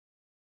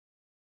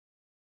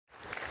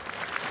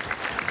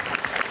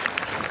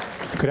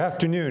Good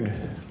afternoon.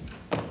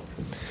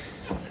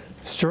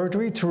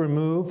 Surgery to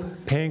remove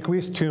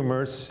pancreas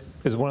tumors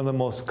is one of the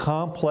most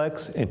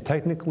complex and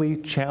technically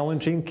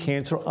challenging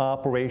cancer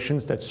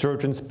operations that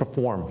surgeons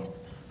perform.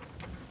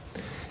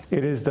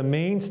 It is the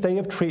mainstay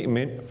of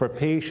treatment for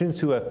patients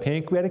who have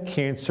pancreatic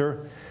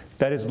cancer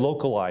that is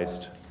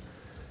localized.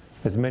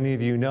 As many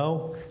of you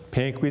know,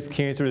 pancreas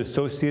cancer is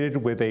associated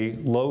with a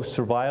low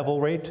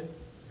survival rate.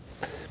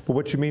 But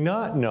what you may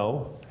not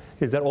know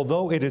is that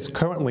although it is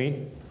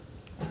currently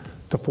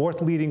the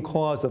fourth leading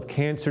cause of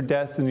cancer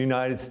deaths in the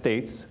United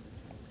States,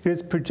 it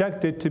is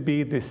projected to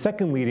be the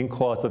second leading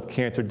cause of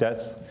cancer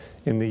deaths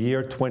in the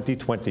year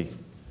 2020.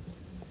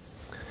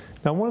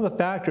 Now, one of the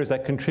factors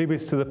that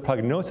contributes to the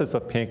prognosis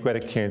of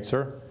pancreatic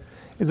cancer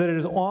is that it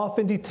is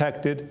often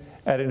detected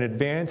at an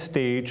advanced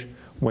stage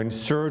when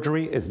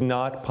surgery is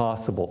not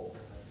possible.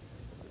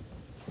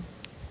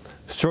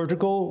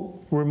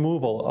 Surgical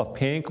removal of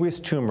pancreas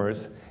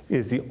tumors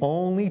is the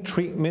only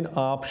treatment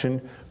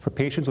option for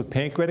patients with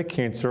pancreatic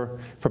cancer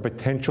for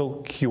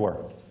potential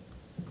cure.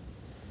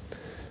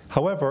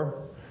 However,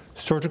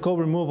 surgical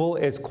removal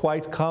is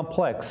quite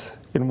complex.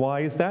 And why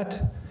is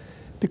that?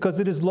 Because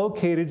it is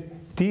located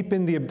deep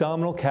in the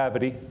abdominal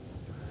cavity,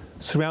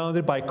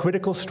 surrounded by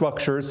critical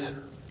structures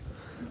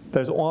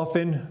that is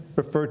often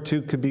referred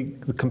to, could be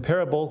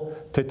comparable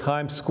to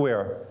Times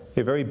Square,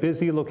 a very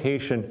busy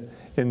location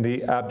in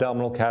the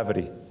abdominal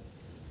cavity.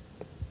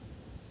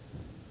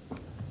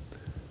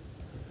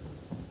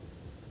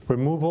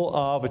 Removal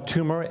of a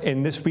tumor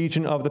in this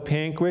region of the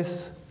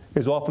pancreas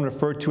is often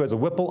referred to as a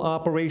Whipple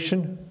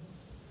operation,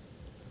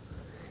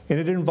 and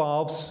it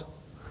involves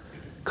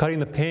cutting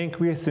the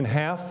pancreas in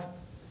half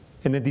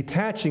and then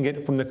detaching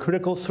it from the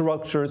critical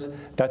structures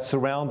that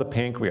surround the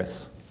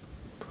pancreas.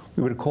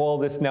 We would call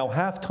this now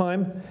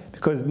half-time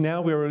because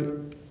now we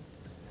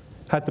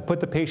had to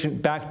put the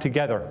patient back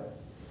together,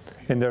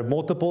 and there are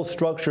multiple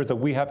structures that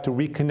we have to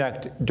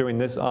reconnect during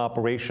this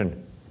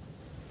operation.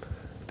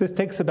 This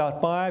takes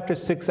about 5 to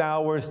 6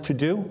 hours to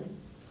do.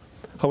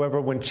 However,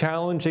 when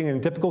challenging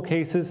and difficult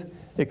cases,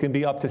 it can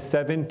be up to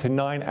 7 to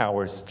 9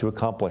 hours to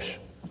accomplish.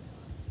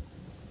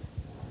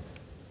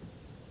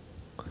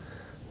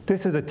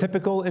 This is a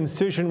typical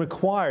incision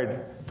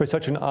required for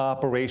such an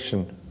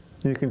operation.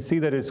 You can see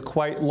that it's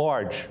quite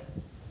large.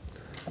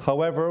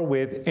 However,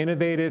 with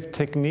innovative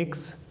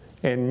techniques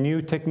and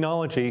new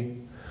technology,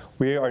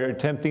 we are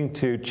attempting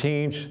to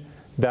change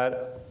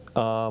that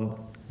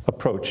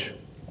approach.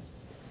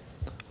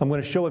 I'm going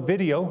to show a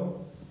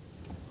video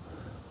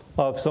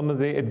of some of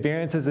the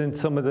advances in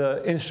some of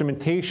the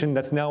instrumentation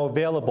that's now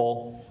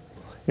available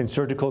in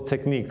surgical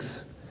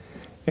techniques.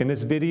 In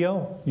this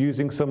video,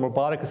 using some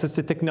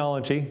robotic-assisted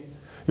technology,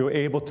 you're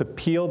able to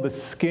peel the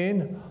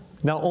skin,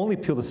 not only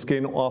peel the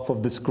skin off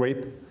of this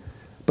grape,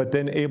 but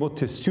then able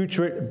to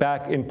suture it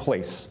back in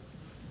place.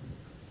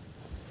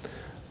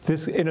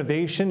 This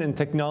innovation and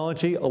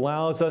technology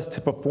allows us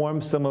to perform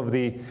some of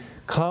the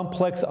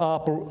complex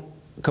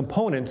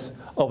components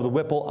of the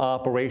Whipple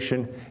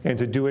operation and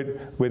to do it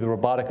with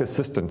robotic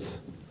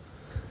assistance.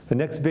 The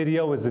next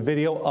video is a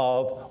video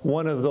of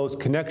one of those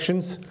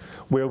connections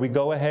where we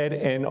go ahead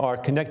and are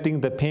connecting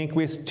the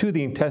pancreas to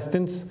the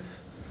intestines.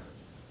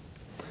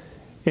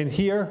 And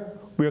here,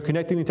 we are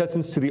connecting the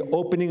intestines to the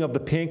opening of the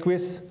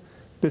pancreas.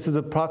 This is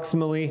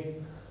approximately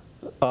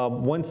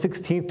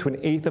 1/16 to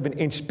 1/8 of an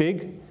inch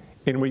big,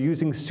 and we're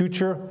using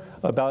suture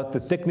about the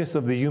thickness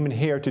of the human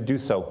hair to do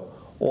so,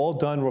 all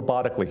done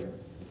robotically.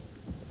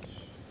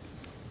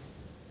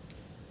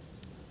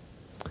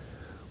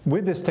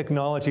 With this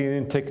technology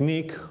and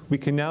technique, we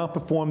can now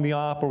perform the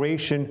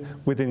operation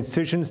with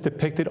incisions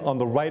depicted on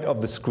the right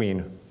of the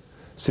screen,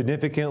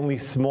 significantly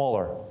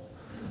smaller.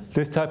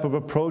 This type of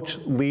approach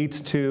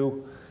leads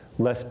to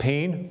less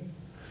pain,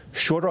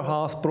 shorter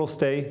hospital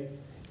stay,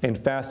 and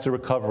faster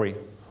recovery,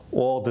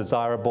 all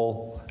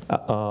desirable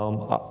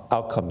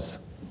outcomes.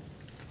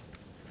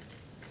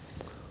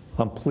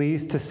 I'm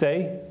pleased to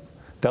say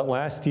that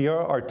last year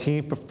our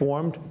team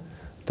performed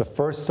the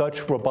first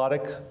such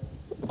robotic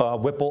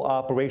Whipple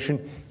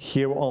operation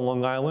here on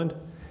Long Island,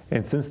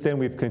 and since then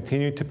we've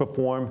continued to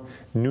perform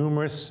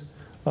numerous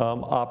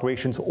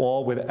operations,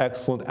 all with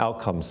excellent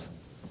outcomes.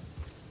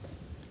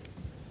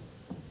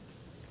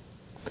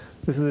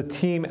 This is a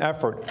team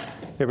effort.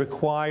 It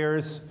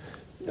requires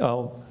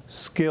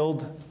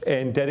skilled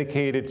and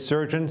dedicated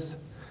surgeons,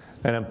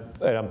 and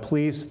I'm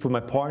pleased for my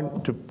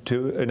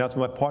to announce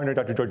my partner,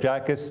 Dr.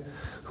 Georgakis,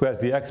 who has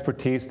the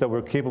expertise that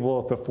we're capable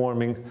of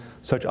performing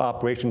such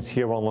operations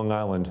here on Long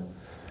Island.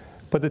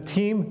 But the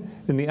team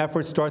and the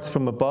effort starts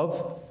from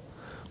above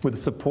with the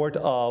support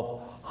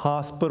of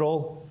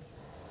hospital,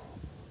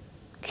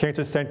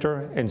 cancer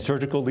center, and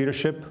surgical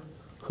leadership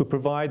who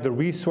provide the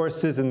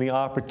resources and the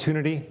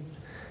opportunity,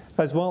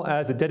 as well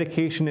as the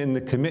dedication and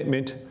the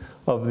commitment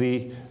of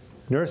the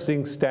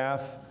nursing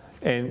staff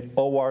and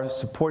OR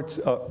support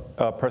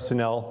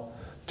personnel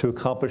to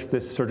accomplish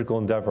this surgical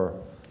endeavor.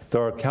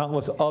 There are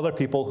countless other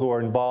people who are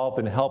involved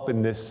and help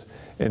in this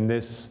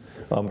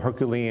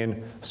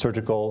Herculean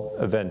surgical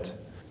event.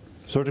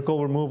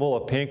 Surgical removal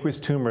of pancreas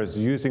tumors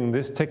using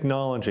this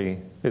technology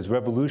is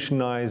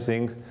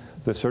revolutionizing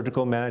the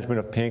surgical management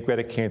of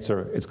pancreatic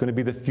cancer. It's going to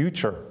be the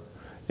future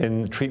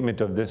in the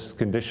treatment of this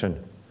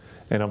condition.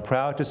 And I'm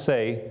proud to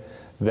say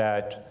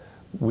that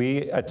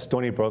we at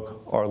Stony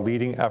Brook are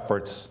leading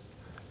efforts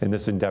in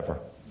this endeavor.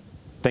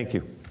 Thank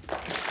you.